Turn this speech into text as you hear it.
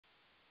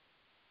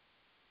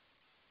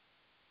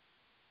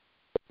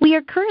We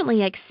are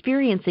currently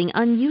experiencing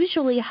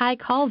unusually high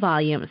call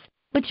volumes,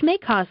 which may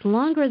cause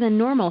longer than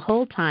normal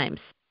hold times.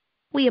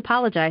 We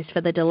apologize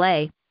for the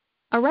delay.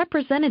 A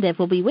representative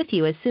will be with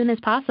you as soon as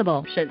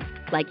possible. Options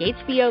like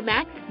HBO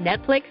Max,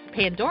 Netflix,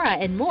 Pandora,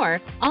 and more,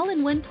 all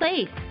in one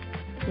place.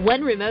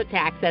 One remote to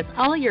access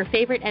all your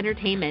favorite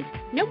entertainment.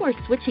 No more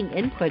switching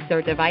inputs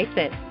or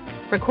devices.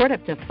 Record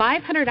up to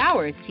 500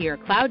 hours to your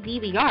cloud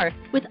DVR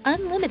with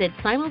unlimited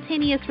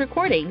simultaneous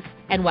recordings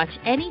and watch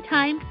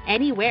anytime,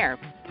 anywhere.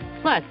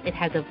 Plus, it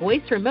has a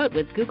voice remote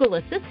with Google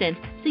Assistant,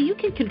 so you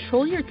can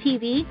control your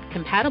TV,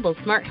 compatible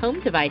smart home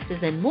devices,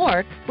 and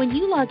more when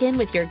you log in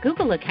with your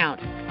Google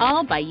account,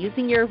 all by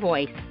using your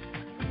voice.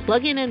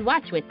 Plug in and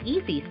watch with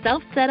easy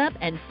self-setup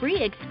and free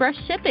express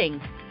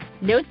shipping.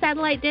 No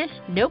satellite dish,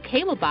 no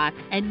cable box,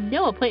 and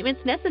no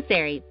appointments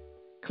necessary.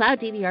 Cloud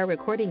DVR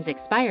recordings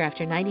expire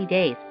after 90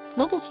 days.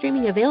 Mobile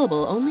streaming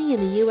available only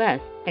in the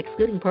U.S.,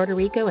 excluding Puerto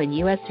Rico and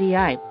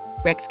USVI.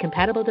 Rex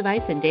compatible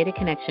device and data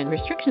connection.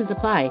 Restrictions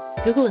apply.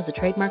 Google is a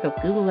trademark of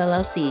Google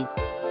LLC.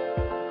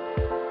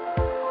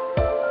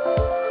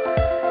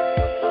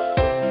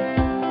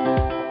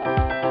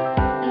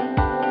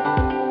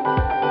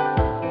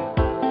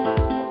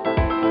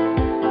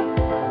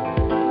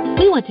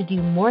 We want to do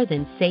more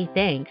than say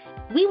thanks.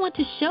 We want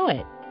to show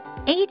it.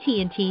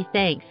 AT&T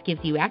Thanks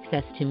gives you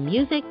access to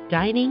music,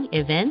 dining,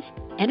 events,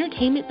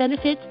 entertainment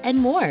benefits, and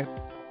more.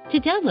 To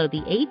download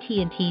the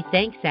AT&T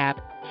Thanks app,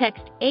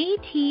 text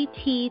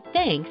ATT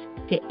Thanks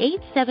to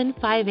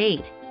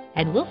 8758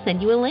 and we'll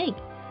send you a link.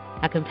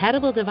 A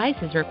compatible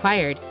device is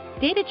required.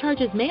 Data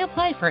charges may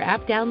apply for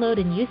app download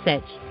and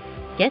usage.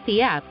 Get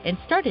the app and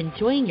start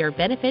enjoying your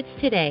benefits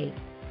today.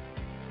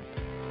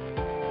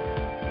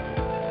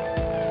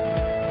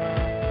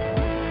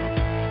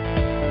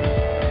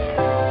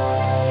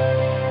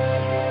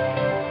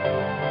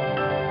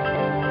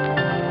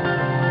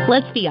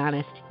 Let's be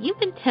honest, you've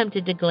been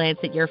tempted to glance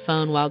at your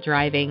phone while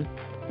driving.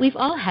 We've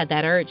all had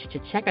that urge to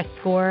check a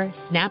score,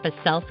 snap a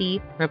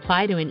selfie,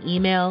 reply to an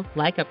email,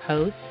 like a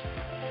post.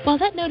 While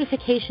that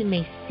notification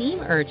may seem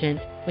urgent,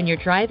 when you're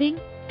driving,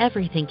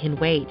 everything can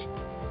wait.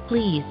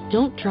 Please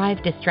don't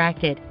drive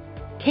distracted.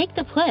 Take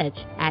the pledge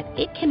at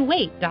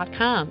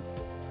itcanwait.com.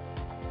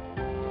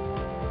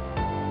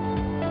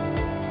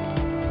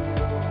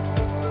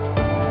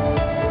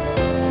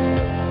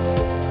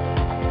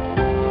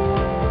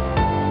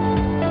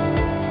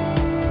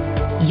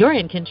 You're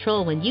in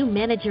control when you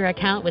manage your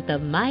account with the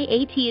My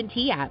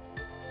AT&T app.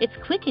 It's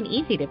quick and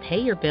easy to pay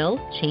your bill,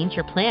 change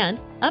your plan,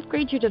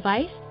 upgrade your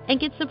device, and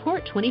get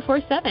support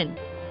 24/7.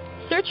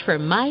 Search for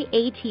My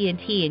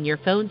AT&T in your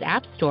phone's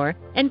app store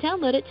and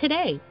download it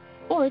today.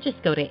 Or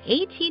just go to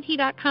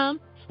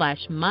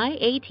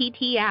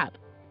att.com/myattapp.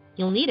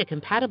 You'll need a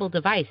compatible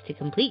device to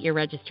complete your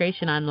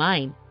registration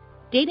online.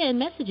 Data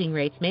and messaging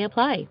rates may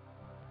apply.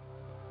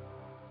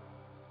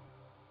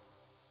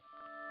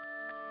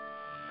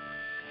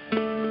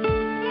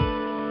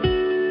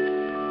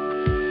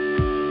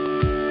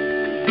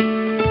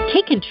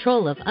 Take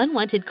control of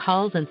unwanted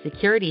calls and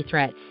security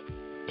threats.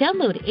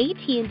 Download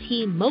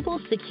AT&T Mobile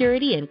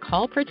Security and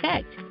Call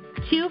Protect,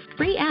 2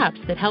 free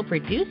apps that help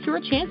reduce your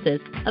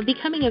chances of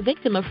becoming a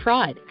victim of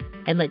fraud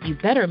and let you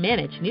better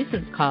manage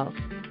nuisance calls.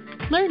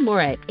 Learn more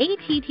at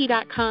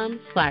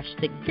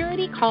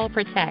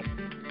att.com/securitycallprotect.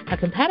 A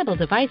compatible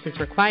device is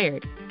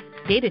required.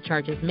 Data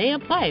charges may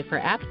apply for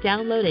app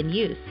download and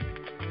use.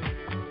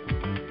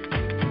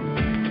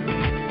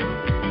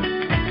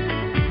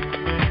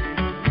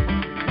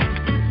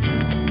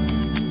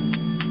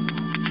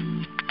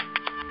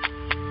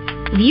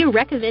 View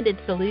recommended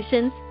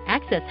solutions,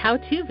 access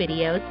how-to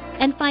videos,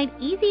 and find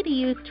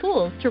easy-to-use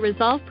tools to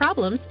resolve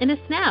problems in a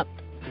snap.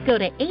 Go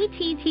to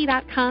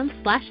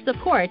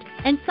att.com/support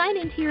and sign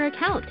into your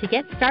account to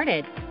get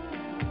started.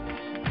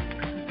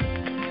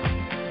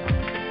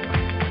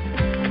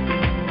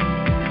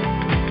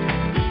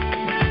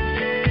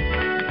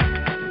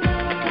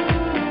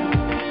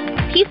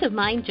 Peace of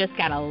mind just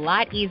got a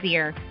lot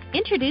easier.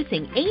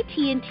 Introducing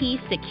AT&T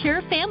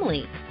Secure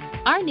Family.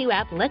 Our new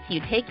app lets you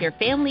take your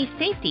family's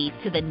safety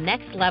to the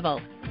next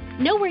level.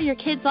 Know where your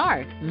kids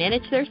are,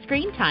 manage their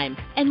screen time,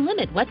 and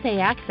limit what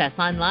they access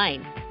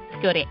online.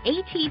 Go to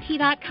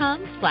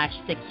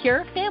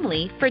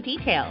att.com/securefamily for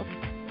details.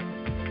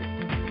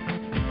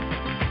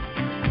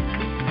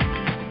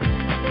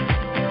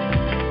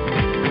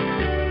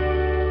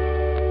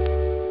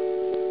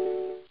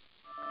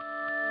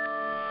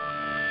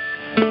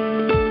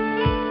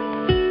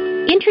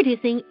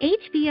 Introducing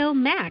HBO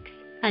Max,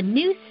 a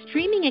new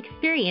streaming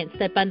experience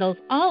that bundles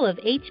all of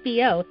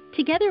HBO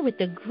together with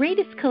the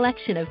greatest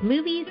collection of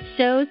movies,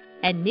 shows,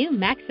 and new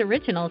Max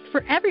originals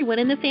for everyone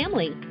in the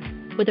family.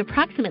 With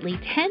approximately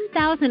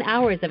 10,000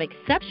 hours of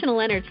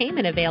exceptional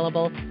entertainment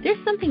available,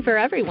 there's something for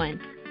everyone.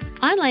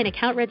 Online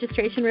account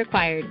registration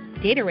required.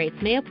 Data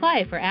rates may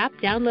apply for app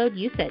download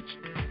usage.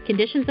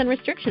 Conditions and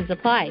restrictions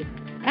apply.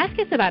 Ask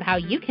us about how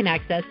you can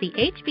access the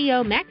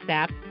HBO Max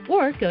app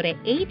or go to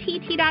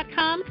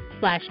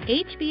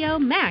att.com/HBO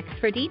Max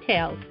for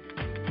details.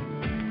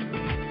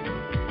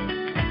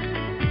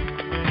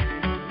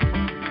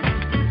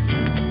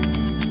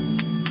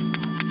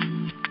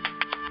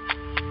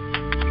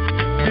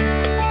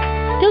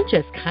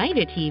 kind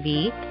of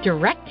TV,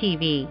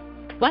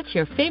 DirecTV. Watch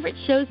your favorite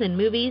shows and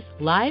movies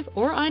live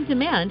or on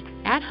demand,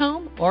 at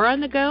home or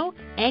on the go,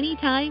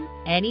 anytime,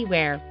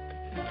 anywhere.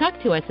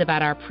 Talk to us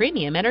about our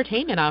premium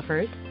entertainment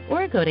offers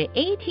or go to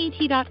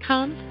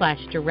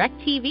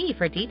att.com/directtv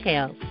for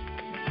details.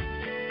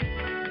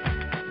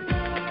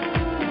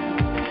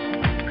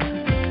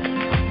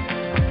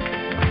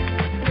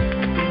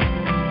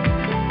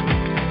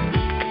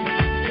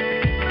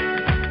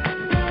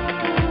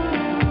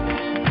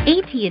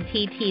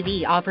 AT&T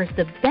TV offers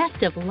the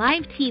best of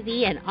live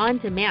TV and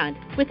on-demand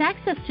with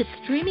access to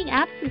streaming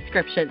app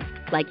subscriptions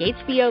like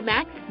HBO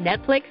Max,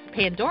 Netflix,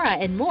 Pandora,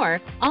 and more,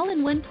 all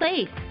in one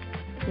place.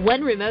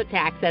 One remote to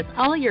access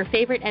all your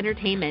favorite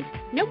entertainment.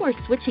 No more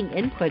switching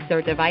inputs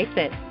or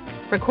devices.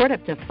 Record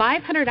up to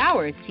 500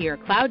 hours to your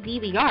cloud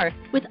DVR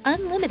with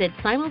unlimited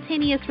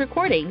simultaneous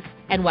recordings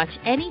and watch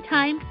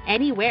anytime,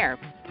 anywhere.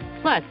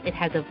 Plus, it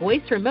has a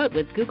voice remote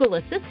with Google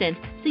Assistant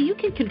so you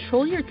can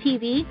control your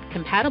TV,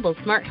 compatible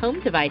smart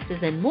home devices,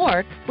 and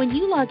more when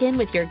you log in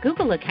with your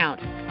Google account,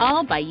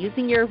 all by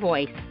using your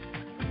voice.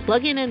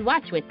 Plug in and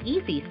watch with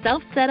easy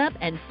self-setup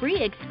and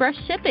free express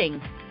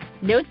shipping.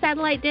 No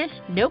satellite dish,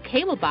 no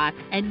cable box,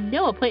 and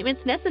no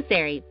appointments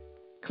necessary.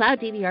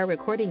 Cloud DVR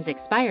recordings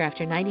expire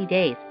after 90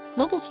 days.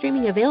 Mobile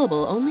streaming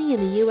available only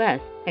in the U.S.,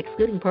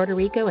 excluding Puerto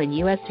Rico and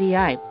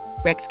USVI.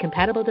 Rex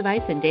compatible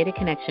device and data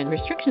connection.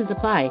 Restrictions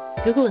apply.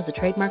 Google is a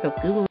trademark of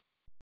Google.